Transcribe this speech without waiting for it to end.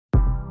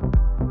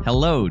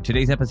Hello,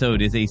 today's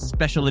episode is a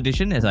special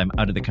edition as I'm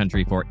out of the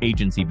country for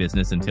agency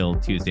business until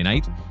Tuesday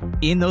night.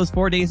 In those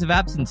 4 days of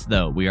absence,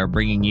 though, we are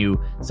bringing you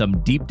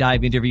some deep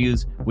dive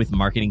interviews with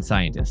marketing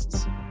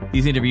scientists.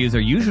 These interviews are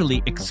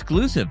usually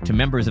exclusive to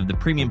members of the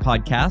Premium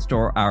Podcast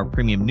or our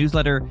Premium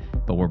newsletter,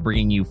 but we're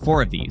bringing you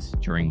 4 of these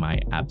during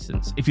my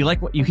absence. If you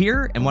like what you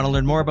hear and want to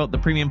learn more about the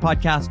Premium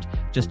Podcast,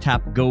 just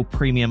tap Go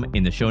Premium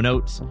in the show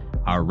notes.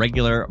 Our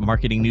regular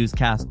marketing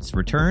newscasts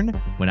return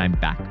when I'm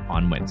back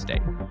on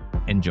Wednesday.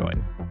 Enjoy.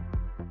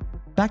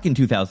 Back in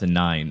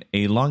 2009,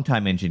 a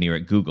longtime engineer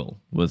at Google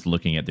was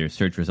looking at their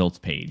search results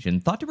page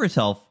and thought to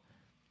herself,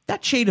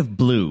 that shade of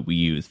blue we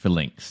use for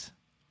links,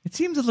 it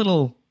seems a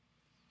little,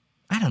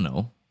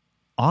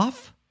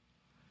 off?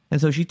 And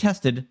so she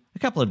tested a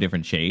couple of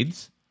different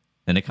shades,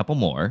 then a couple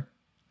more.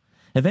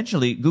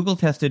 Eventually, Google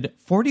tested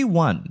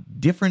 41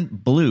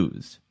 different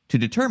blues to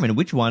determine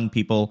which one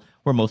people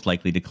were most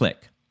likely to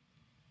click.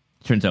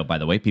 Turns out, by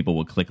the way, people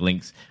will click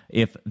links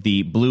if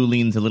the blue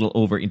leans a little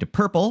over into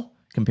purple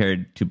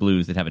compared to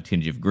blues that have a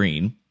tinge of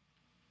green.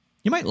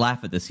 You might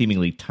laugh at the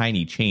seemingly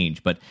tiny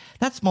change, but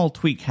that small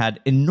tweak had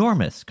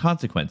enormous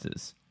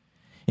consequences.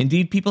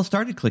 Indeed, people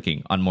started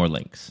clicking on more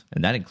links,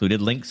 and that included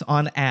links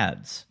on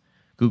ads.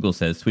 Google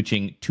says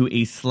switching to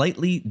a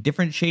slightly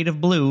different shade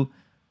of blue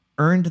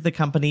earned the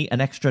company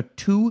an extra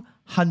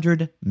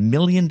 $200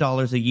 million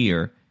a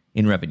year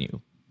in revenue.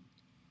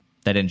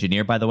 That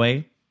engineer, by the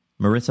way,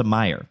 Marissa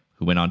Mayer,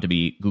 who went on to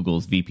be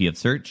Google's VP of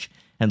Search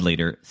and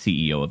later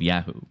CEO of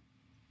Yahoo.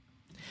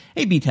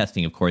 A/B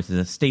testing, of course, is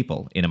a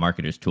staple in a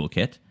marketer's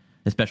toolkit,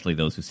 especially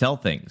those who sell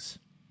things.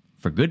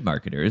 For good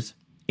marketers,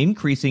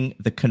 increasing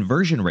the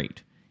conversion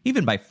rate,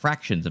 even by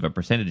fractions of a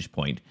percentage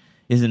point,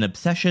 is an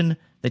obsession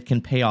that can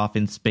pay off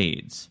in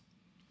spades.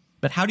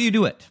 But how do you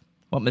do it?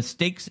 What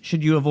mistakes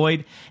should you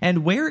avoid?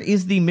 And where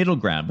is the middle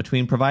ground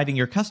between providing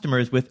your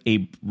customers with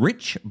a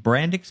rich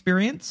brand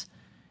experience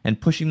and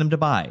pushing them to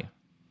buy?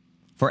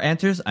 For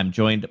answers, I'm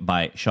joined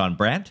by Shaun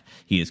Brandt.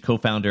 He is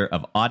co-founder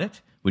of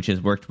Audit, which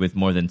has worked with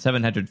more than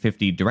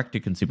 750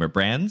 direct-to-consumer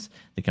brands.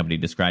 The company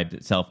describes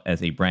itself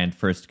as a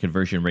brand-first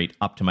conversion rate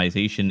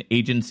optimization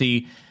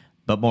agency.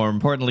 But more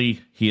importantly,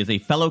 he is a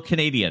fellow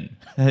Canadian.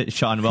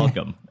 Shaun,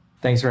 welcome.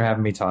 Thanks for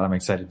having me, Todd. I'm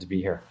excited to be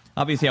here.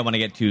 Obviously, I want to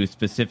get to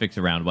specifics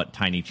around what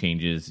tiny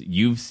changes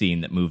you've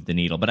seen that moved the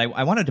needle. But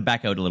I wanted to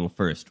back out a little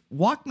first.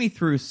 Walk me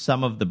through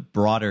some of the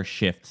broader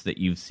shifts that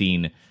you've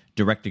seen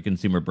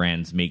direct-to-consumer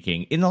brands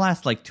making in the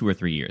last 2 or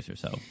 3 years or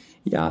so.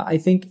 Yeah, I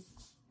think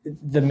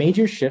the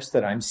major shifts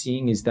that I'm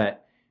seeing is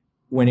that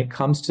when it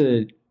comes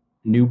to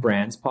new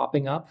brands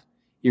popping up,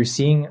 you're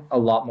seeing a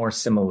lot more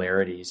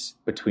similarities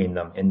between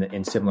them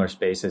in similar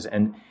spaces.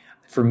 And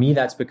for me,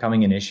 that's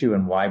becoming an issue,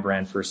 and why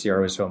brand first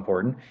CRO is so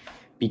important,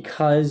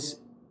 because,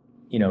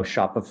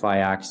 Shopify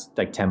acts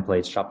like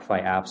templates,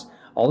 Shopify apps,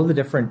 all of the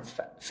different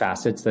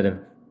facets that have,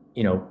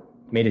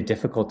 made it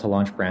difficult to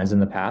launch brands in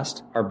the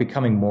past are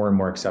becoming more and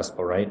more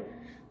accessible, right?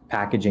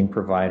 Packaging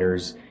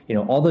providers,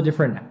 all the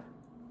different,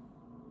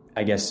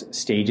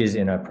 stages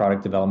in a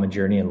product development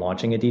journey and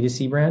launching a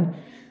D2C brand,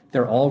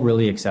 they're all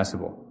really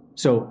accessible.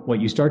 So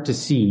what you start to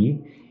see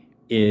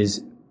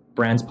is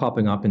brands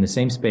popping up in the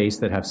same space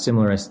that have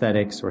similar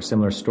aesthetics or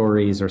similar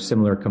stories or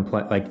similar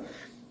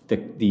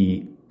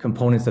the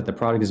components that the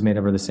product is made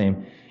of are the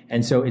same.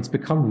 And so it's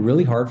become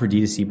really hard for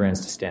D2C brands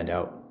to stand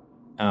out.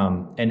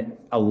 And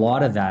a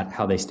lot of that,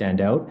 how they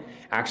stand out,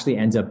 actually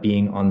ends up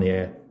being on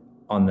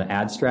the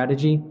ad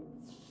strategy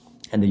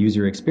and the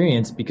user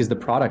experience, because the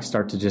products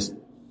start to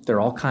they're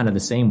all kind of the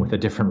same with a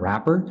different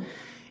wrapper.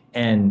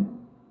 And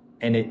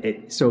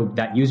so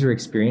that user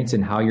experience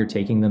and how you're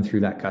taking them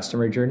through that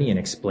customer journey and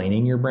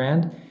explaining your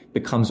brand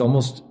becomes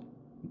almost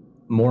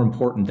more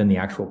important than the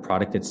actual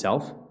product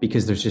itself,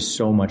 because there's just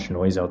so much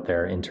noise out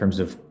there in terms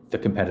of the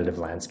competitive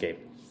landscape.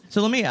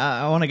 So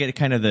I want to get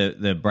kind of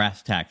the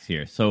brass tacks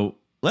here. So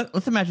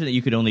let's imagine that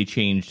you could only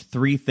change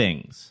 3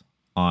 things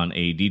on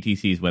a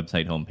DTC's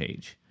website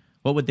homepage.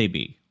 What would they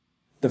be?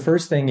 The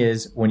first thing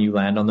is, when you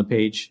land on the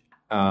page,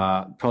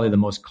 probably the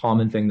most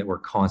common thing that we're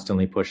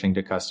constantly pushing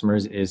to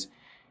customers is,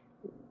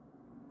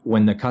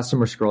 when the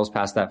customer scrolls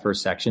past that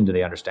first section, do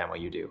they understand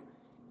what you do?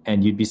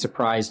 And you'd be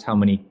surprised how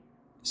many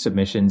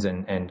submissions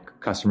and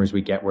customers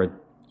we get where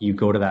you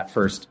go to that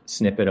first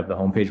snippet of the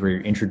homepage where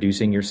you're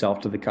introducing yourself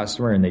to the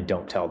customer and they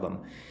don't tell them.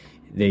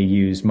 They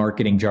use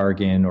marketing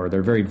jargon, or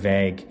they're very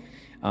vague.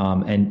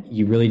 And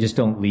you really just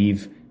don't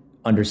leave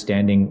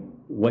understanding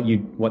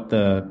what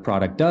the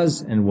product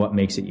does and what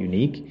makes it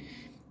unique.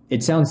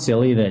 It sounds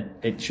silly that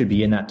it should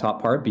be in that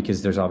top part,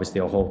 because there's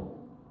obviously a whole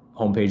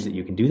homepage that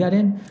you can do that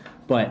in,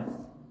 but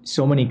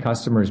so many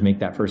customers make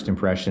that first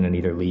impression and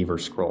either leave or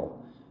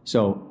scroll.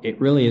 So it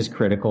really is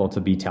critical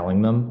to be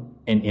telling them,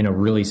 and in a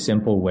really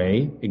simple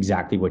way,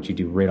 exactly what you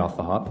do right off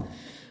the hop.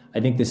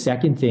 I think the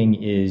second thing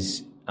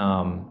is,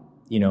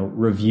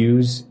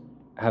 reviews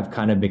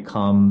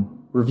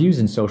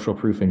and social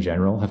proof in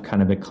general have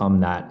kind of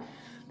become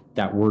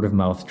that word of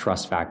mouth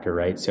trust factor,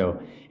 right?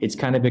 So it's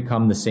kind of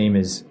become the same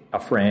as a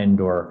friend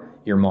or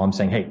your mom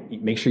saying, hey,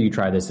 make sure you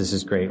try this. This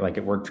is great.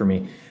 It worked for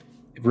me.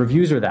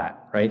 reviews are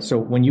that, right? So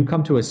when you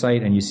come to a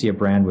site and you see a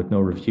brand with no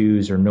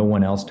reviews or no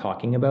one else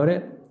talking about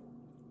it,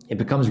 it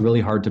becomes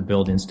really hard to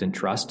build instant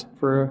trust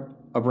for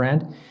a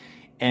brand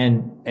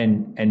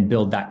and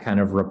build that kind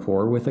of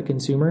rapport with a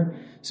consumer.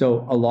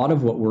 So a lot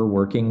of what we're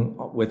working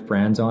with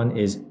brands on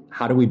is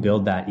how do we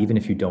build that even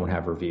if you don't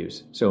have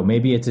reviews? So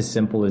maybe it's as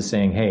simple as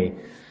saying, hey,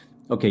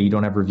 okay, you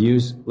don't have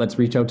reviews. Let's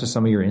reach out to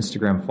some of your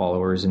Instagram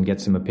followers and get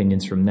some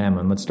opinions from them.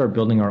 And let's start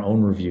building our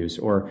own reviews,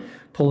 or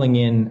pulling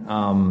in,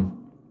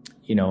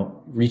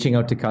 reaching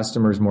out to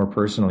customers more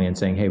personally and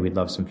saying, hey, we'd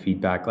love some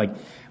feedback. Like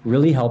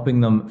really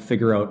helping them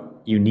figure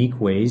out unique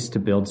ways to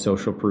build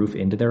social proof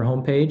into their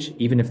homepage,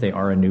 even if they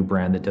are a new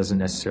brand that doesn't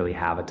necessarily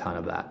have a ton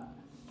of that.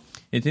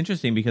 It's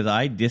interesting because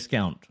I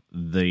discount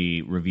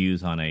the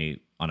reviews on a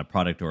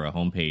product or a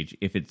homepage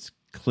if it's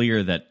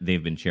clear that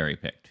they've been cherry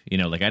picked.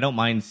 Like I don't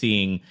mind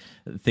seeing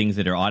things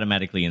that are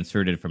automatically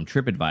inserted from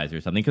TripAdvisor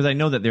or something, because I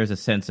know that there's a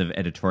sense of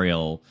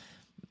editorial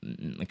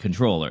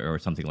control or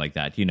something like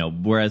that.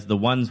 Whereas the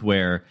ones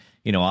where,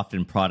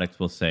 often products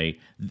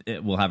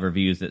will have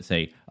reviews that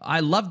say,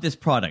 I love this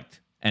product,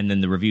 and then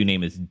the review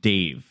name is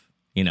Dave.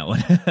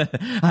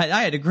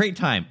 I had a great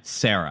time,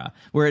 Sarah.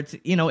 Where it's,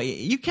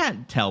 you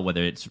can't tell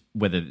whether it's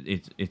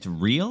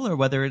real or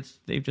whether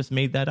they've just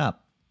made that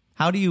up.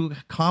 How do you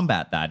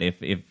combat that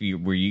if you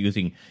were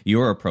using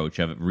your approach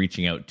of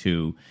reaching out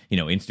to,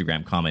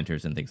 Instagram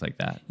commenters and things like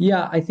that?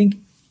 Yeah, I think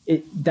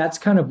that's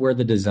kind of where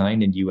the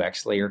design and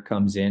UX layer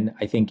comes in.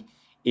 I think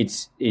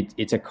it's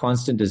a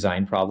constant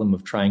design problem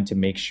of trying to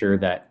make sure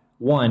that,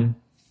 one,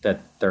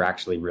 that they're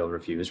actually real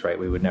reviews, right?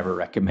 We would never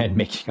recommend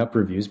making up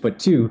reviews, but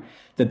two,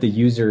 that the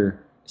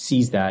user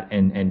sees that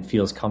and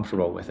feels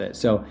comfortable with it.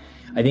 So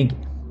I think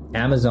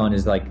Amazon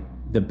is like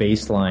the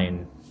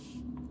baseline,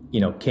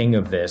 king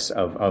of this,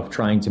 of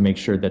trying to make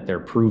sure that they're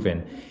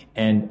proven.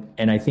 And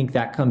I think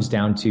that comes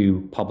down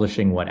to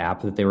publishing what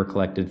app that they were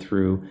collected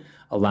through,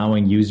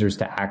 allowing users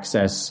to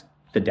access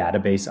the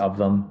database of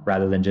them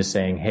rather than just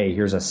saying, hey,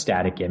 here's a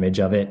static image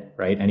of it,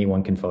 right?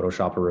 Anyone can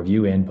Photoshop a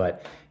review in,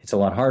 but it's a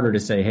lot harder to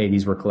say, hey,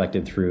 these were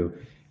collected through,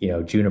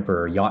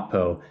 Juniper or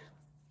Yotpo.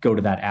 Go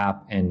to that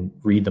app and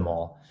read them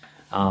all.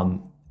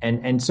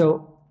 And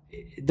so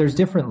there's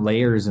different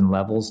layers and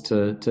levels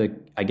to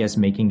I guess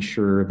making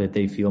sure that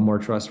they feel more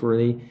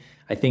trustworthy.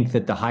 I think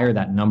that the higher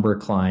that number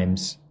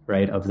climbs,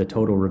 right, of the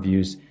total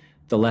reviews,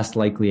 the less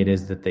likely it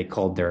is that they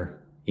called their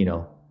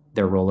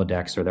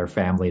Rolodex or their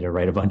family to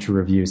write a bunch of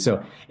reviews.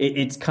 So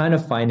it's kind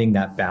of finding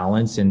that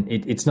balance, and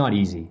it's not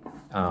easy,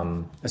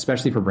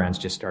 especially for brands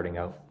just starting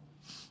out.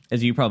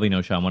 As you probably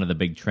know, Shaun, one of the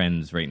big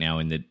trends right now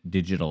in the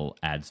digital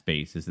ad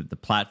space is that the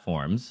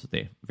platforms,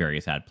 the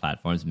various ad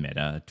platforms,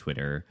 Meta,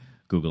 Twitter,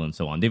 Google, and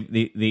so on,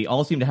 they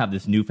all seem to have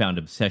this newfound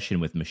obsession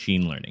with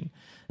machine learning.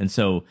 And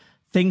so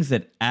things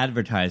that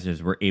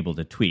advertisers were able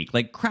to tweak,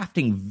 like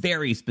crafting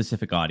very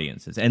specific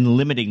audiences and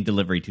limiting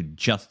delivery to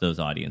just those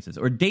audiences,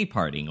 or day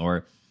parting,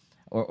 or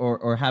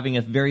having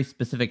a very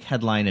specific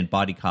headline and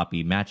body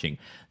copy matching,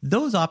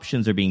 those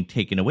options are being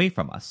taken away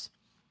from us,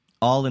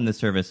 all in the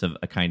service of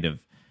a kind of,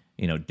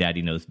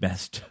 daddy knows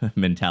best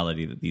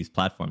mentality that these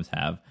platforms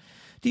have.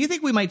 Do you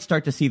think we might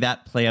start to see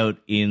that play out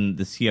in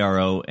the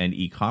CRO and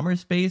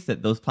e-commerce space,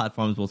 that those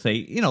platforms will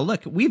say,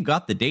 look, we've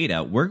got the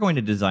data. We're going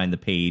to design the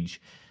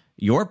page,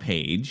 your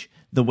page,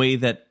 the way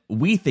that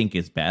we think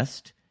is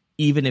best,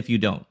 even if you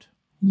don't?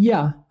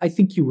 Yeah, I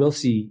think you will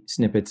see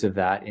snippets of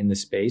that in the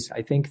space.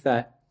 I think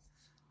that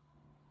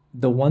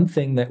the one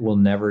thing that will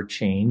never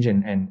change,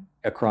 and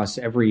across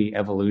every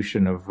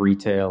evolution of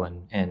retail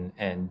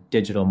and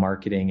digital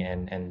marketing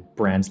and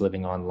brands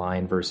living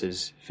online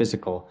versus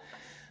physical,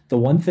 the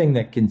one thing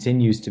that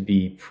continues to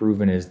be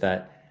proven is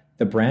that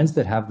the brands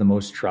that have the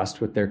most trust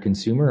with their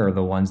consumer are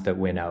the ones that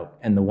win out,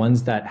 and the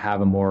ones that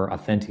have a more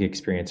authentic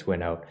experience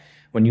win out.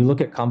 When you look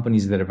at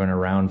companies that have been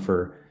around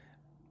for,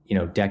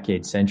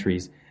 decades,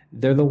 centuries,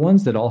 they're the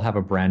ones that all have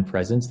a brand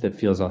presence that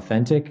feels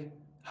authentic,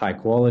 high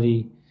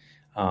quality,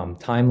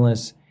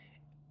 timeless.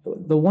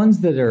 The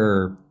ones that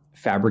are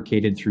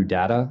fabricated through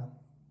data,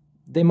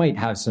 they might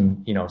have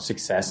some,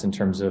 success in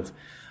terms of,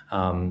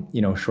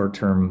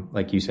 short-term,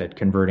 like you said,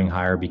 converting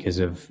higher because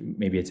of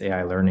maybe it's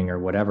AI learning or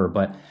whatever.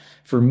 But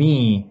for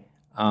me,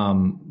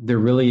 there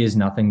really is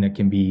nothing that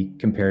can be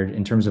compared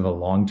in terms of a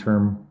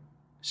long-term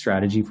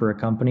strategy for a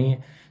company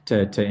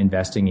to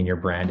investing in your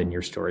brand and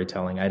your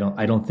storytelling.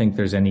 I don't think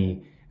there's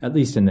any, at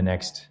least in the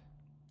next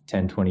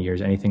 10, 20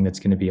 years, anything that's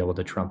going to be able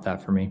to trump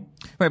that for me.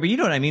 Right, but you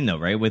know what I mean, though,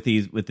 right? With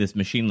this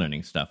machine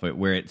learning stuff,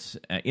 where it's,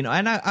 and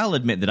I'll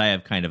admit that I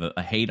have kind of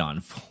a hate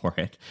on for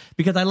it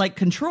because I like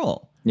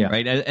control. Yeah.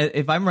 Right.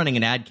 If I'm running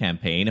an ad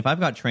campaign, if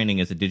I've got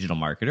training as a digital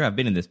marketer, I've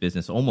been in this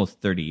business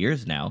almost 30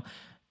 years now,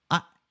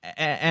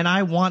 and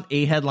I want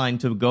a headline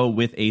to go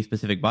with a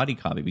specific body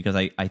copy because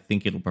I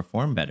think it'll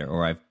perform better,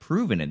 or I've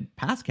proven in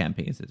past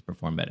campaigns it's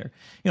performed better.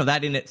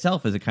 That in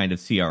itself is a kind of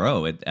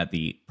CRO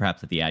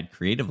perhaps at the ad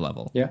creative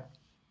level. Yeah.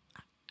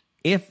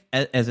 If,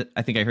 as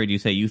I think I heard you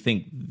say, you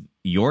think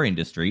your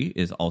industry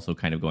is also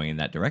kind of going in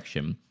that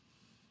direction,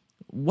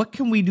 what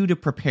can we do to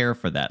prepare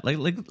for that? Like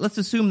let's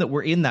assume that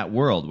we're in that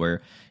world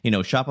where,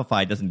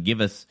 Shopify doesn't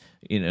give us,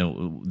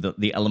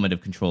 the element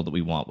of control that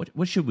we want.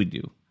 What should we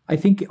do? I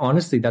think,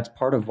 honestly, that's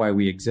part of why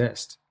we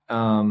exist.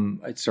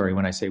 Sorry,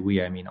 when I say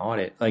we, I mean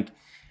audit. Like,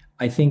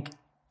 I think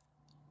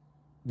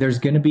there's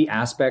going to be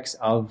aspects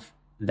of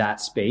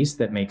that space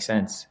that make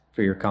sense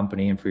for your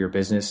company and for your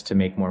business to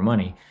make more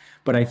money.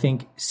 But I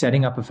think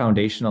setting up a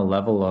foundational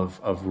level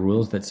of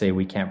rules that say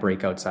we can't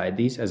break outside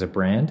these as a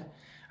brand,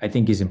 I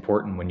think is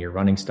important when you're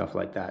running stuff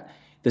like that.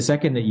 The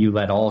second that you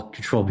let all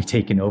control be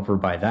taken over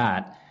by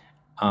that,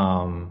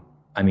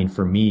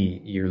 for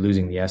me, you're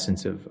losing the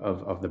essence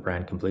of the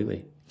brand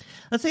completely.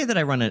 Let's say that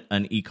I run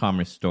an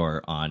e-commerce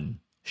store on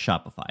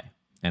Shopify,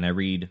 and I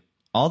read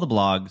all the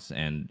blogs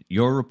and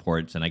your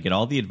reports, and I get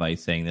all the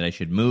advice saying that I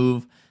should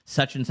move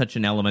such and such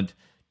an element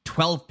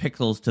 12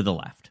 pixels to the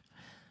left.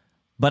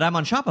 But I'm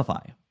on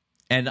Shopify,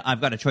 and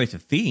I've got a choice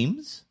of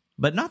themes,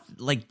 but not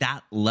like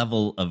that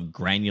level of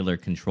granular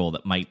control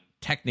that might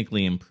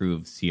technically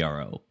improve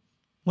CRO.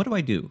 What do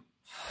I do?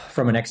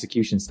 From an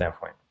execution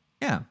standpoint.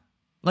 Yeah.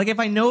 Like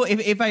if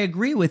I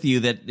agree with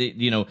you that,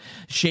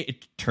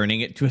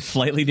 turning it to a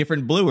slightly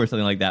different blue or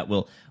something like that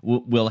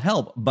will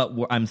help, but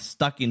I'm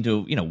stuck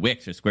into,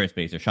 Wix or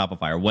Squarespace or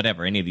Shopify or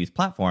whatever, any of these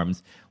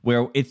platforms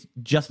where it's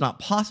just not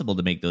possible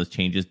to make those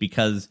changes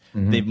because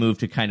they've moved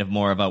to kind of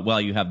more of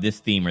a, you have this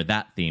theme or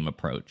that theme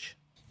approach.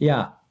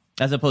 Yeah.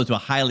 As opposed to a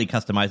highly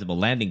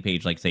customizable landing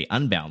page like, say,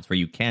 Unbounce, where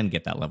you can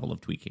get that level of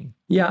tweaking.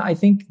 Yeah, I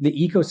think the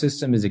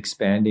ecosystem is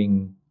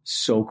expanding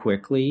so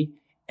quickly.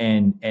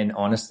 And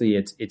honestly,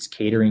 it's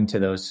catering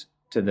to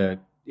that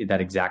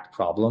exact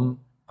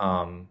problem.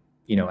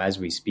 As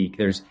we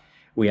speak,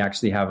 we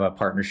actually have a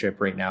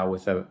partnership right now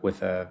with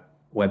a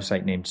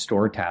website named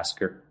Store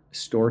Tasker,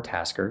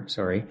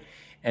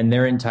 and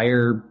their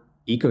entire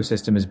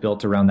ecosystem is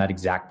built around that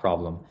exact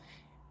problem.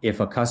 If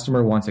a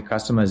customer wants a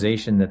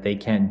customization that they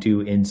can't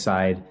do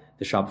inside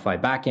the Shopify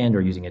backend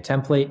or using a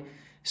template,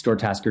 Store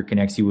Tasker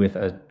connects you with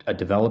a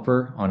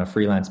developer on a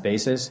freelance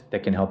basis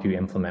that can help you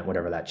implement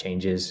whatever that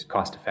change is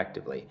cost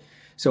effectively.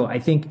 So I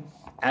think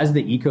as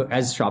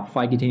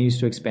Shopify continues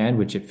to expand,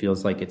 which it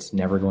feels like it's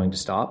never going to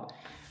stop,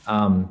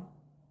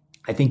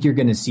 I think you're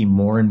going to see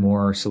more and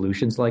more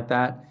solutions like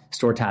that,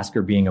 Store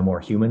Tasker being a more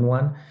human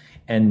one.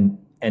 And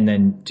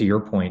then to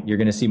your point, you're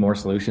going to see more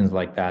solutions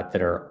like that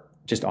are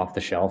just off the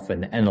shelf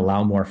and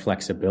allow more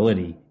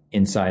flexibility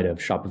inside of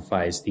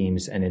Shopify's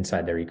themes and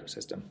inside their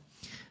ecosystem.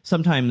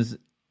 Sometimes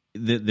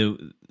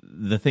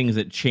the things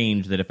that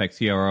change that affect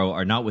CRO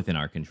are not within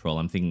our control.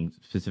 I'm thinking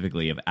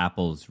specifically of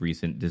Apple's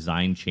recent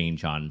design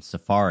change on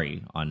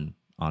Safari on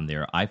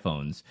their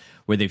iPhones,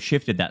 where they've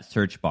shifted that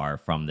search bar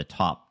from the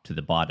top to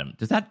the bottom.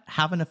 Does that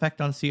have an effect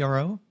on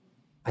CRO?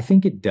 I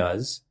think it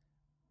does.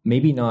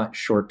 Maybe not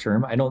short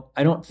term. I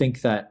don't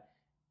think that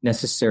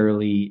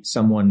necessarily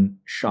someone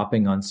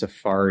shopping on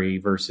Safari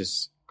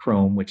versus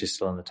Chrome, which is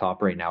still on the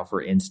top right now,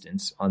 for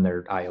instance, on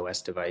their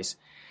iOS device,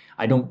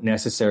 I don't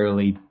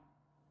necessarily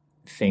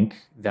think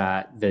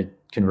that the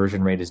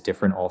conversion rate is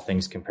different, all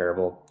things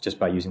comparable, just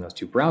by using those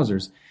two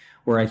browsers.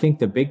 Where I think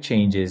the big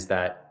change is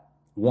that,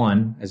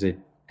 one, as a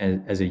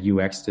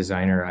UX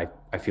designer,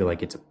 I feel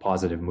like it's a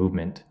positive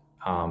movement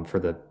for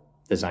the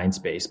design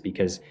space,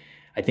 because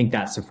I think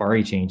that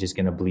Safari change is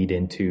going to bleed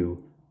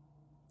into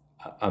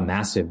a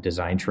massive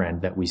design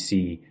trend that we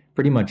see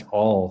pretty much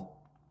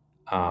all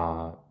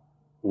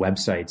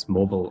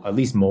websites, at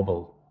least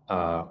mobile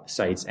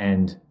sites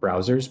and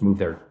browsers move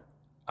their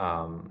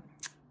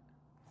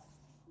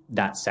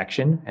that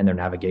section and their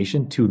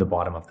navigation to the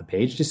bottom of the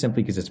page, just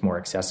simply because it's more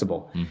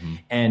accessible. Mm-hmm.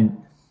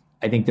 And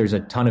I think there's a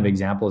ton of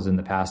examples in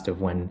the past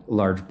of when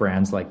large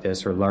brands like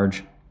this, or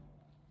large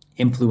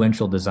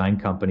influential design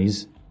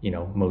companies,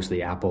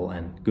 mostly Apple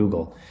and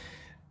Google,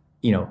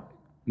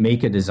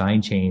 make a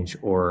design change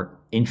or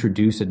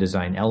introduce a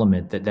design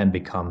element that then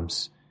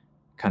becomes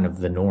kind of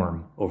the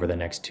norm over the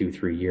next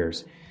 2-3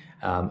 years.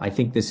 I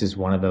think this is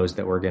one of those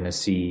that we're going to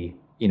see,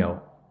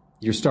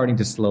 you're starting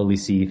to slowly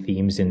see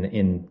themes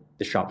in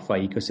the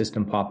Shopify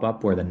ecosystem pop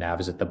up where the nav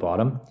is at the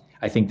bottom.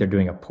 I think they're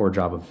doing a poor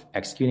job of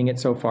executing it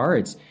so far.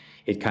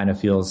 It kind of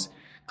feels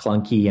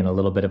clunky and a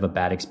little bit of a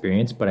bad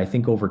experience, but I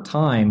think over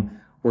time,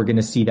 we're going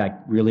to see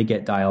that really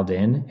get dialed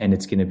in, and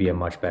it's going to be a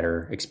much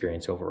better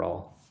experience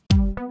overall.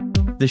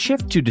 The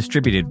shift to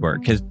distributed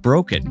work has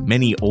broken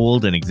many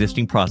old and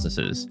existing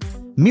processes.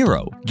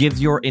 Miro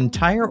gives your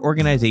entire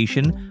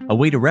organization a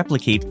way to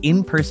replicate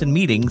in-person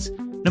meetings,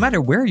 no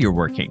matter where you're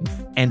working,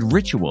 and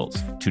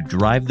rituals to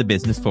drive the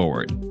business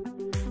forward.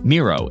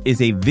 Miro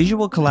is a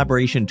visual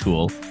collaboration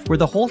tool where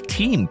the whole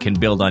team can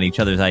build on each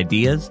other's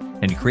ideas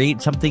and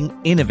create something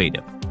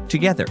innovative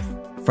together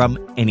from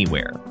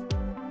anywhere.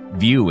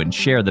 View and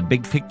share the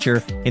big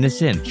picture in a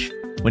cinch.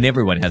 When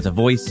everyone has a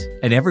voice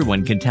and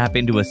everyone can tap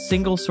into a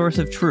single source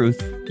of truth,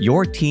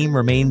 your team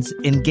remains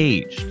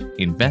engaged,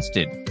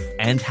 invested,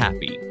 and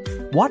happy.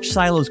 Watch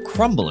silos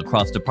crumble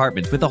across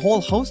departments with a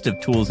whole host of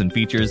tools and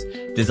features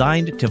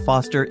designed to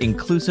foster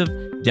inclusive,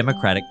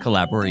 democratic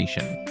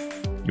collaboration.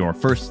 Your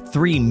first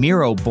 3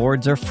 Miro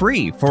boards are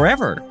free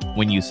forever.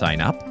 when you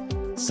sign up.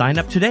 Sign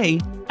up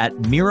today at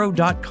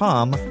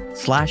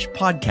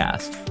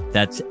Miro.com/podcast.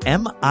 That's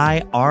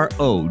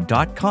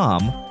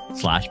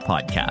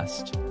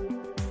MIRO.com/podcast.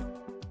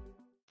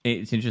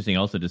 It's interesting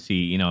also to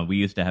see, we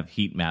used to have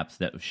heat maps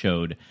that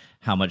showed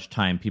how much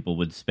time people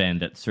would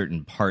spend at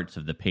certain parts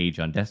of the page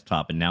on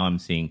desktop. And now I'm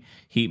seeing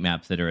heat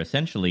maps that are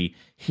essentially,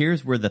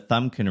 here's where the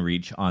thumb can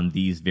reach on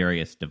these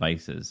various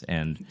devices.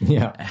 And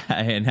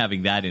and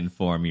having that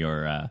inform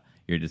your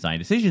design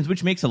decisions,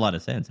 which makes a lot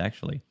of sense,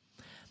 actually.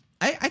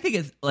 I think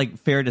it's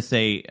fair to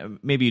say,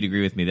 maybe you'd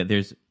agree with me, that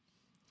there's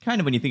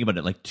kind of, when you think about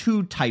it,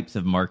 two types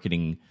of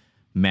marketing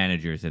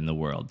managers in the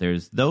world.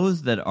 There's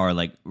those that are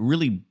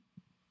really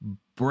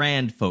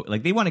brand folk,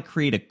 they want to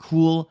create a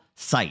cool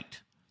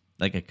site,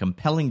 a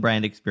compelling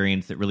brand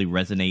experience that really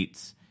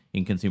resonates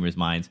in consumers'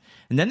 minds.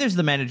 And then there's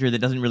the manager that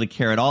doesn't really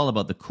care at all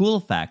about the cool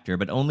factor,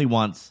 but only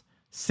wants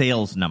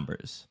sales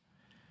numbers.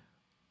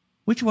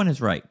 Which one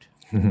is right?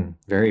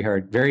 Very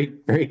hard. Very,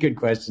 very good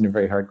question. A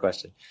very hard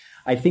question.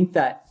 I think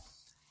that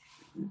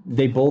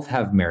they both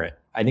have merit.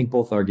 I think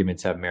both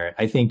arguments have merit.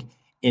 I think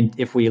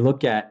if we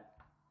look at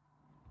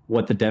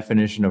what the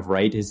definition of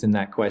right is in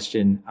that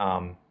question,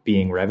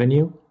 being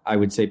revenue, I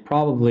would say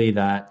probably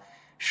that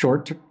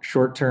short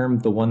term,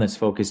 the one that's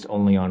focused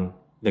only on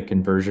the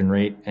conversion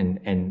rate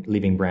and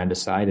leaving brand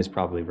aside is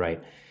probably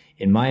right.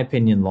 In my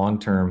opinion, long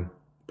term,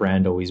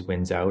 brand always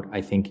wins out.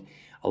 I think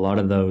a lot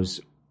of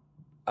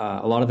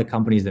the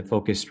companies that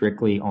focus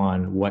strictly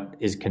on what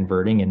is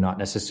converting and not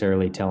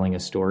necessarily telling a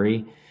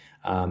story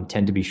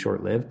tend to be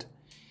short lived.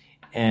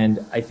 And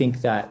I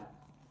think that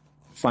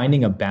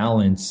finding a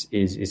balance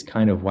is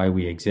kind of why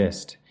we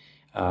exist.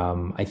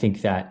 I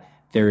think that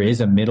there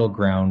is a middle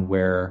ground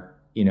where,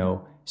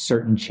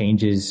 certain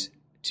changes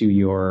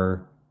to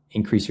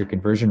increase your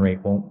conversion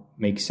rate won't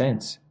make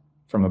sense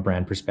from a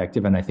brand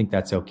perspective. And I think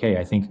that's okay.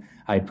 I think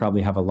I'd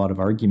probably have a lot of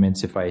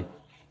arguments if I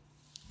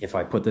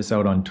put this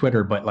out on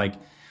Twitter, but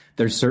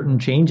there's certain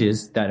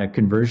changes that a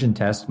conversion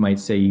test might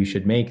say you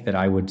should make that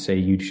I would say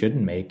you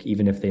shouldn't make,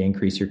 even if they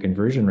increase your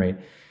conversion rate,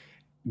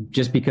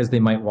 just because they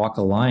might walk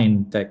a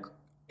line that,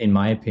 in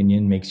my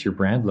opinion, makes your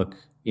brand look,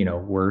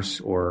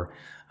 worse or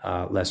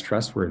less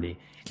trustworthy.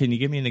 Can you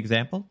give me an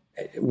example?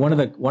 One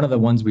of the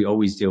ones we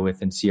always deal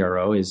with in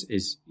CRO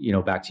is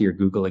back to your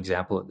Google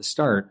example at the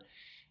start,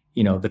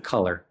 the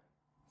color.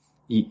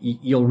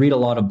 You'll read a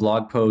lot of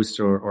blog posts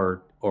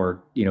or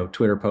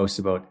Twitter posts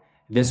about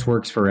this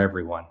works for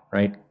everyone,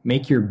 right?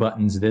 Make your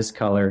buttons this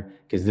color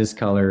because this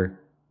color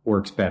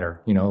works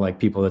better.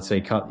 People that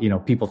say,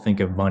 people think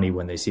of money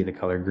when they see the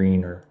color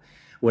green or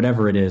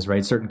whatever it is,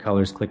 right? Certain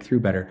colors click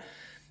through better.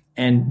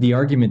 And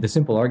the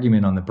simple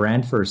argument on the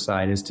brand first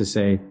side is to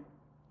say,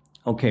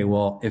 okay,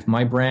 well, if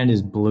my brand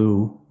is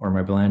blue or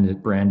my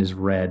brand is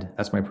red,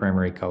 that's my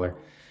primary color.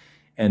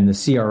 And the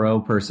CRO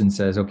person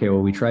says, okay,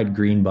 well, we tried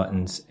green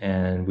buttons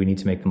and we need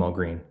to make them all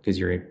green because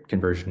your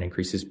conversion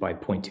increases by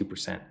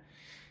 0.2%.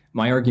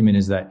 My argument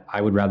is that I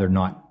would rather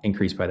not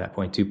increase by that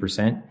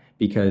 0.2%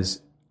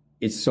 because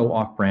it's so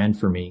off brand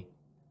for me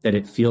that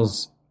it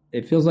feels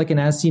like an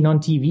as seen on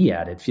TV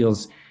ad. It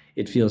feels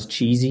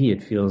cheesy.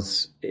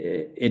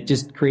 It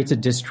just creates a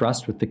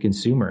distrust with the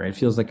consumer. It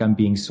feels like I'm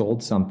being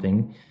sold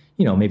something.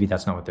 Maybe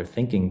that's not what they're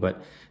thinking,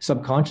 but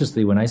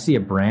subconsciously, when I see a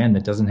brand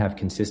that doesn't have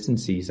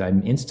consistencies,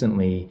 I'm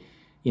instantly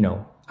a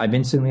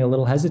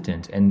little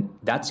hesitant, and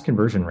that's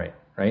conversion rate,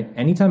 right?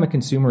 Anytime a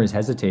consumer is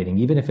hesitating,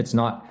 even if it's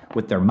not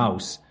with their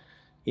mouse,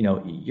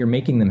 you're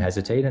making them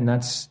hesitate, and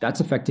that's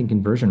affecting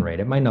conversion rate.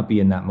 It might not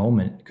be in that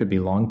moment. It could be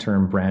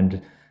long-term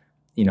brand,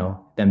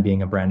 them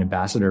being a brand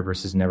ambassador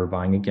versus never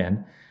buying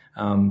again.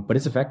 But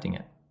it's affecting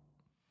it.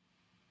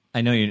 I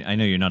know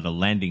you're not a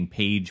landing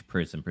page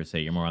person per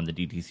se. You're more on the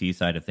DTC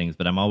side of things,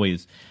 but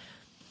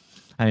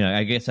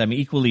I guess I'm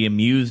equally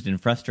amused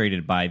and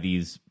frustrated by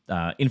these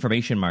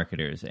information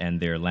marketers and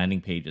their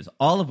landing pages,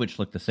 all of which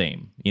look the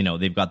same.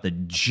 They've got the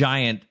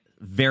giant,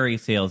 very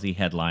salesy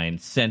headline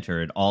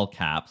centered, all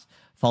caps,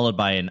 followed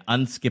by an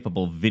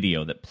unskippable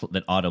video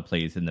that auto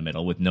plays in the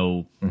middle with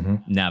no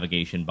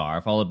navigation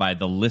bar, followed by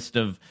the list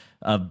of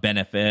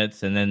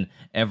benefits, and then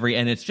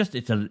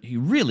it's a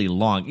really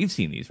long. You've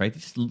seen these, right?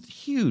 Just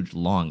huge,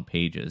 long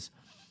pages.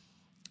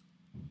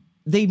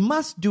 They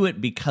must do it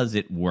because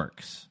it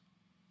works,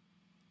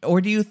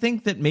 or do you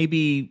think that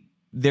maybe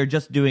they're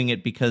just doing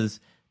it because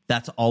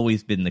that's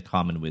always been the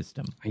common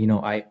wisdom?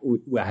 I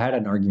had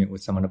an argument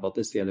with someone about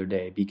this the other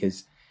day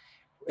because,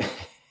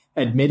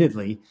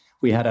 admittedly,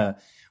 we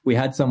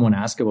had someone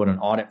ask about an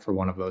audit for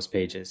one of those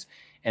pages,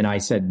 and I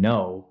said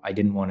no, I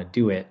didn't want to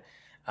do it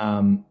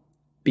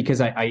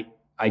because I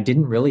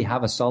didn't really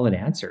have a solid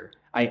answer.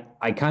 I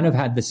kind of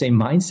had the same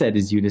mindset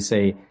as you to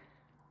say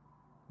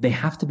they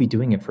have to be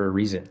doing it for a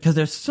reason because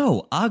they're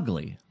so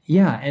ugly.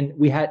 Yeah, and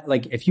we had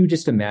if you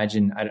just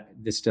imagine,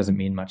 this doesn't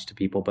mean much to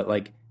people, but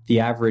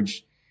the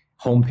average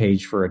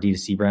homepage for a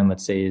D2C brand,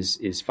 let's say,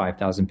 is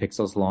 5,000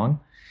 pixels long.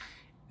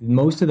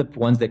 Most of the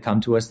ones that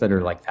come to us that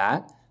are like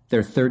that,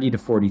 they're 30 to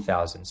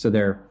 40,000. So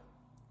they're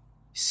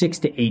 6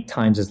 to 8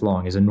 times as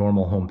long as a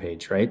normal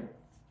homepage, right?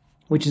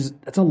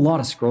 that's a lot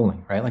of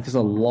scrolling, right? Like there's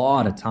a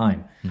lot of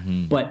time,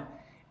 but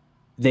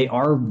they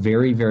are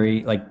very,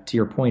 very, like to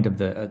your point of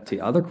the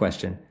other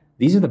question,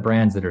 these are the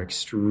brands that are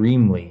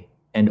extremely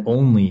and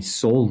only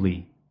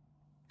solely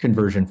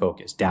conversion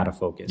focused, data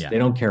focused. They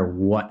don't care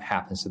what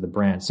happens to the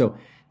brand. So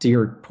to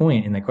your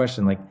point in the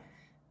question, like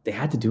they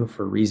had to do it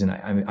for a reason.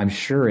 I'm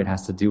sure it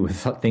has to do with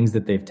things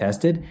that they've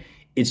tested.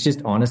 It's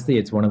just, honestly,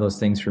 it's one of those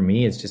things for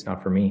me. It's just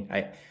not for me.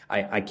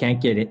 I can't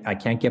get it. I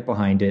can't get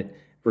behind it,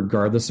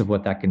 regardless of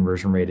what that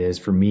conversion rate is.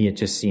 For me, it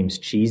just seems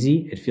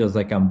cheesy. It feels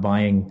like I'm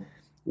buying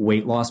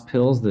weight loss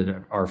pills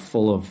that are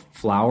full of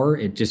flour.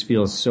 It just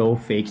feels so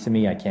fake to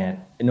me. I can't,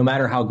 no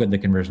matter how good the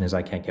conversion is,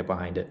 I can't get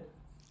behind it.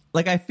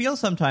 Like, I feel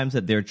sometimes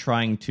that they're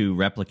trying to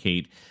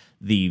replicate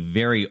the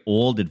very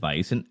old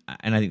advice, and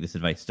I think this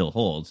advice still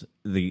holds.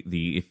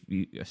 If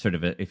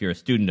you're a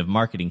student of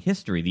marketing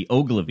history, the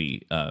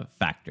Ogilvy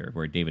factor,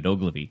 where David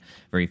Ogilvy,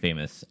 very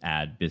famous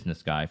ad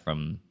business guy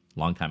from a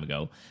long time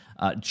ago,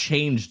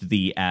 changed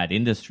the ad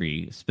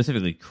industry,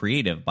 specifically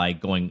creative, by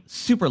going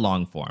super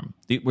long form.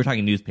 We're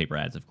talking newspaper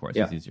ads, of course.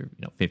 These are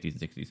 50s and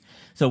 60s.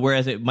 So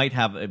whereas it might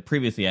have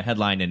previously a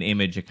headline, an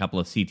image, a couple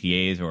of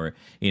CTAs, or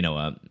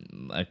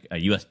a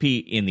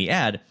USP in the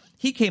ad,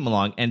 he came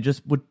along and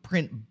just would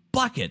print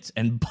buckets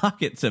and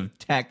buckets of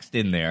text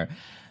in there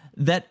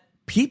that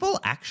people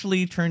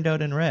actually turned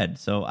out and read.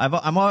 So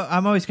I'm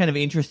always kind of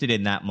interested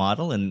in that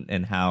model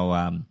and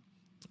how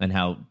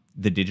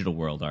the digital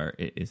world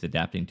is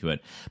adapting to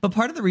it. But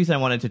part of the reason I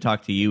wanted to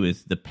talk to you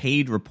is the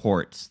paid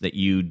reports that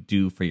you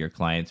do for your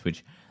clients,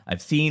 which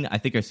I've seen, I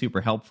think are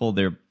super helpful.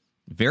 They're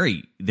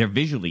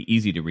visually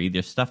easy to read.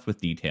 They're stuffed with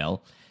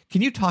detail.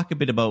 Can you talk a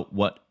bit about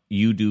what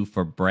you do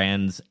for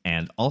brands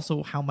and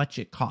also how much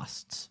it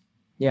costs?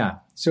 Yeah.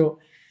 So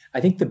I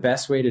think the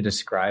best way to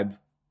describe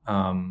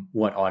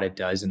what Audit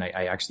does, and I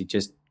actually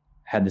just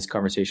had this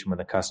conversation with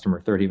a customer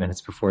 30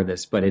 minutes before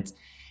this, but it's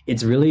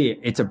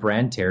a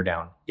brand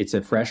teardown. It's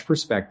a fresh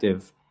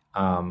perspective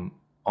on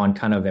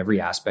kind of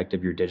every aspect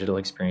of your digital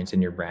experience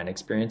and your brand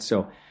experience.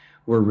 So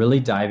we're really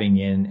diving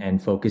in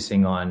and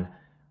focusing on,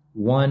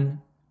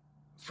 one,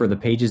 for the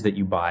pages that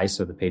you buy,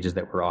 so the pages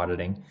that we're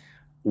auditing,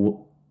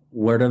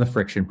 what are the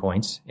friction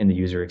points in the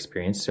user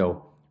experience?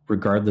 So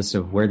regardless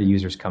of where the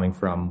user's coming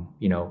from,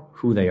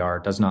 who they are,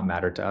 does not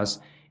matter to us.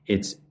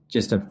 It's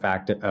just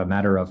a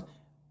matter of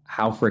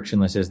how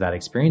frictionless is that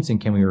experience,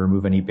 and can we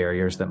remove any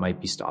barriers that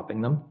might be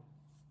stopping them?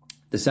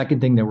 The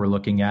second thing that we're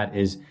looking at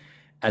is,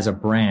 as a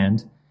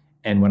brand,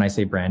 and when I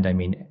say brand, I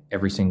mean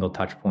every single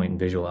touch point and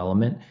visual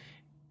element.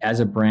 As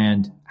a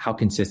brand, how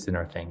consistent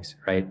are things,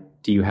 right?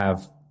 Do you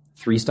have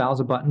 3 styles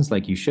of buttons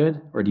like you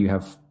should, or do you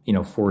have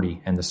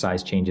 40 and the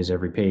size changes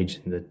every page,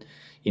 and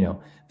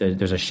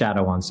there's a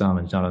shadow on some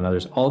and not on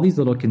others? All these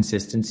little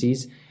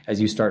consistencies,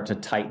 as you start to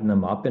tighten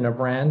them up in a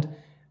brand,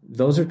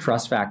 those are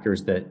trust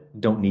factors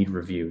that don't need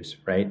reviews,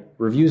 right?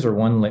 Reviews are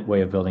one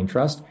way of building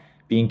trust.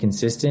 Being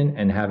consistent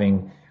and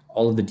having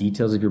all of the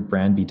details of your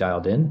brand be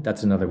dialed in,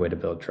 that's another way to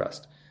build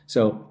trust.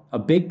 So a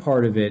big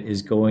part of it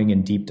is going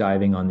and deep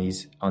diving on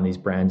these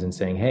brands and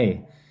saying,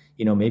 hey,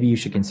 maybe you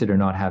should consider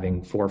not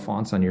having 4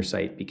 fonts on your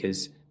site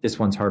because this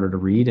one's harder to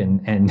read,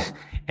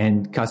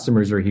 and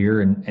customers are here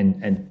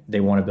and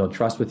they want to build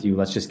trust with you.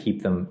 Let's just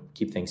keep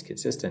things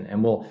consistent.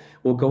 And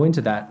we'll go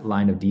into that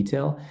line of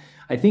detail.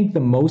 I think the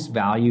most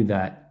value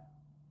that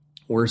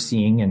we're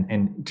seeing and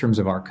in terms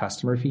of our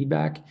customer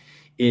feedback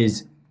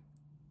is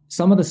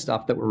some of the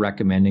stuff that we're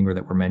recommending or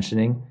that we're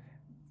mentioning.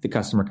 The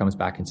customer comes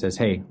back and says,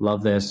 hey,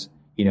 love this.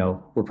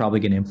 We're probably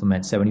going to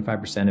implement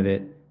 75% of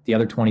it. The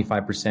other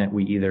 25%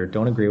 we either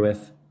don't agree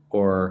with,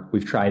 or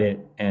we've tried it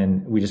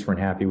and we just weren't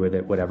happy with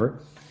it,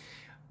 whatever.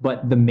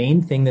 But the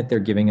main thing that they're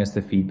giving us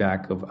the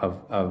feedback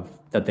of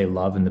that they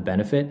love and the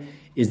benefit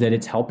is that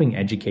it's helping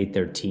educate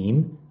their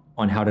team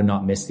on how to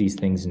not miss these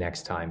things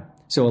next time.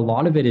 So a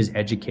lot of it is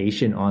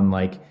education on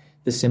like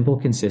the simple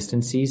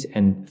consistencies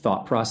and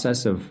thought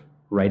process of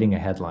writing a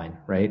headline,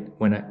 right?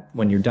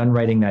 When you're done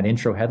writing that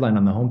intro headline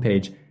on the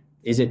homepage,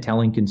 is it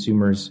telling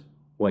consumers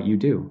what you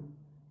do?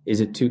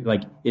 Is it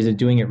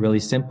doing it really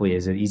simply?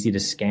 Is it easy to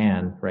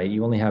scan, right?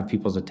 You only have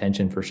people's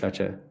attention for such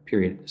a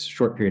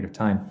short period of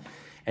time.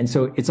 And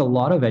so it's a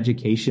lot of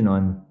education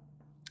on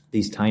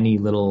these tiny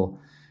little,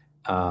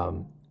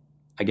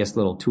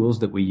 little tools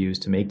that we use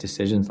to make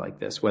decisions like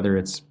this, whether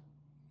it's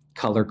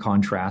color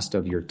contrast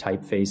of your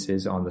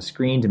typefaces on the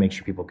screen to make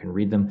sure people can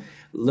read them,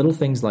 little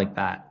things like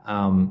that.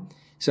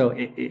 So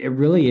it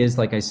really is,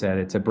 like I said,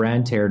 it's a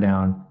brand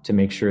teardown to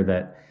make sure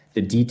that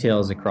the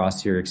details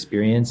across your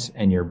experience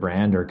and your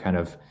brand are kind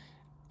of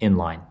in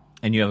line.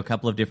 And you have a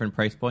couple of different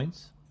price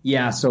points?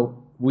 Yeah,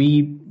 so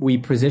we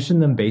position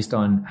them based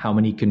on how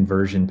many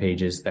conversion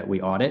pages that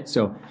we audit.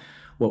 So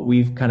what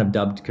we've kind of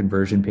dubbed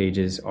conversion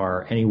pages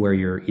are anywhere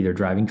you're either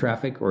driving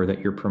traffic or that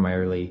you're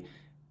primarily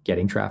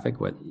getting traffic,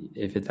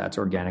 if that's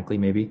organically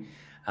maybe.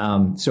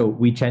 So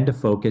we tend to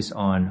focus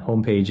on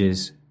home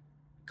pages,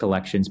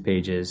 collections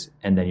pages,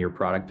 and then your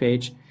product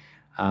page.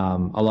 A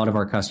lot of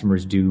our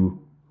customers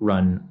do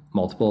run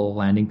multiple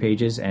landing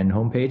pages and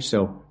homepage.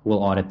 So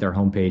we'll audit their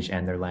homepage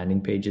and their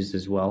landing pages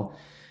as well.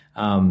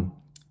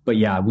 But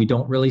yeah, we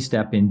don't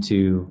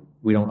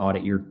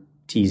audit your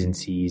T's and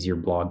C's, your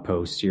blog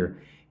posts,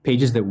 your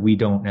pages that we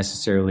don't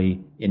necessarily,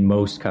 in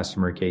most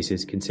customer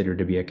cases, consider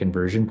to be a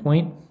conversion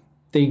point.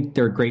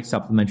 They're great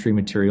supplementary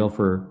material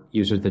for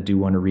users that do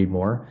want to read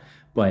more,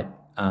 but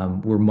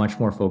we're much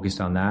more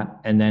focused on that.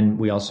 And then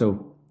we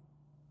also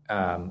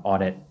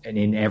audit, and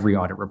in every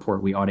audit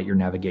report, we audit your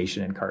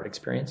navigation and cart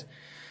experience.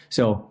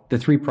 So the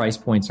 3 price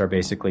points are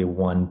basically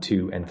 1,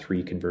 2, and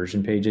 3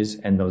 conversion pages,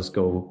 and those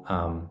go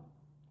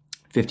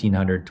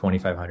 $1,500,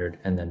 $2,500,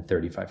 and then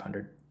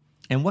 $3,500.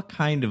 And what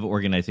kind of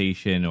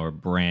organization or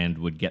brand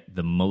would get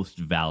the most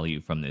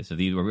value from this?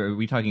 Are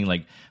we talking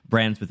like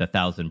brands with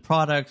 1,000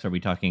 products? Are we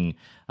talking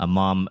a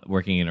mom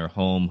working in her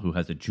home who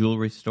has a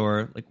jewelry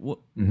store? Like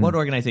what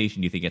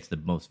organization do you think gets the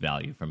most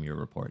value from your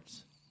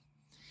reports?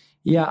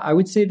 Yeah, I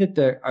would say that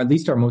at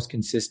least our most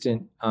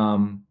consistent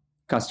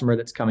customer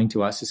that's coming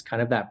to us is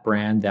kind of that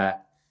brand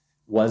that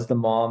was the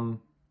mom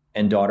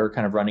and daughter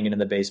kind of running it in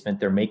the basement.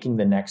 They're making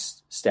the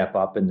next step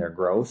up in their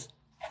growth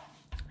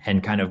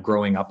and kind of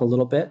growing up a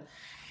little bit.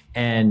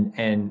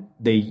 And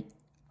they,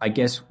 I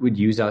guess, would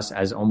use us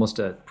as almost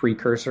a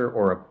precursor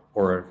or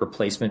a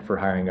replacement for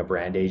hiring a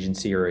brand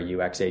agency or a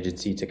UX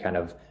agency to kind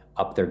of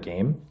up their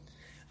game.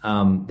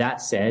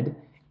 That said,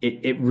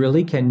 it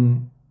really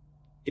can,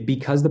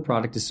 because the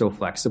product is so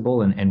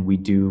flexible and we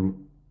do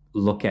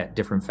look at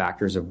different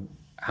factors of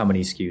how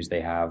many SKUs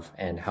they have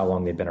and how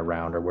long they've been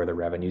around or where the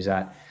revenue's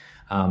at.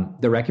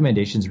 The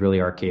recommendations really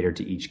are catered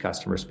to each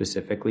customer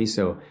specifically.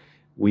 So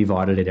we've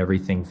audited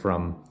everything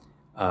from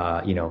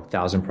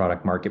 1,000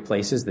 product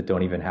marketplaces that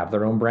don't even have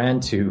their own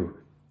brand to,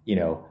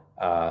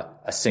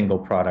 a single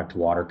product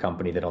water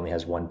company that only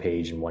has one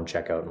page and one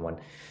checkout and one.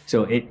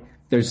 So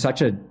there's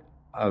such a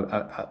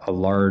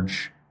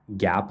large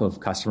gap of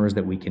customers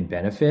that we can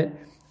benefit.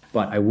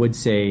 But I would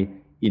say,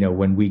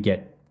 when we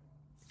get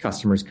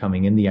customers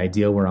coming in, the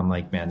ideal where I'm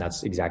like, man,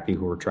 that's exactly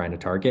who we're trying to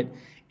target.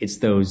 It's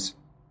those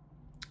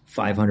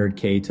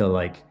 500K to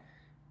like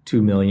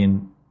 2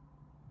 million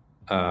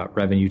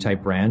revenue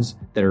type brands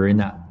that are in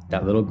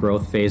that little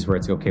growth phase where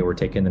it's okay, we're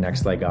taking the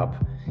next leg up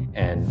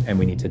and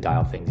we need to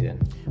dial things in.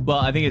 Well,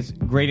 I think it's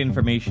great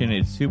information.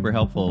 It's super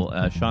helpful.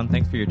 Shaun,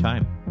 thanks for your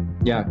time.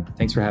 Yeah,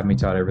 thanks for having me,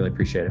 Todd. I really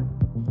appreciate it.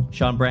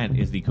 Shaun Brandt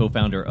is the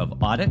co-founder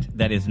of Audit.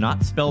 That is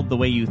not spelled the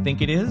way you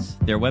think it is.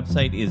 Their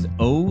website is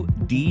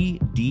oddit.co.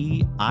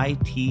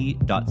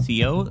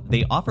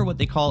 They offer what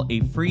they call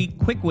a free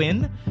quick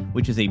win,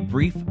 which is a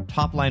brief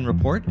top-line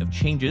report of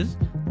changes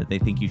that they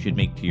think you should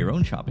make to your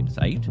own shopping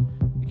site.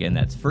 Again,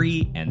 that's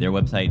free, and their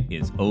website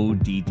is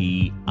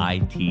oddit.co.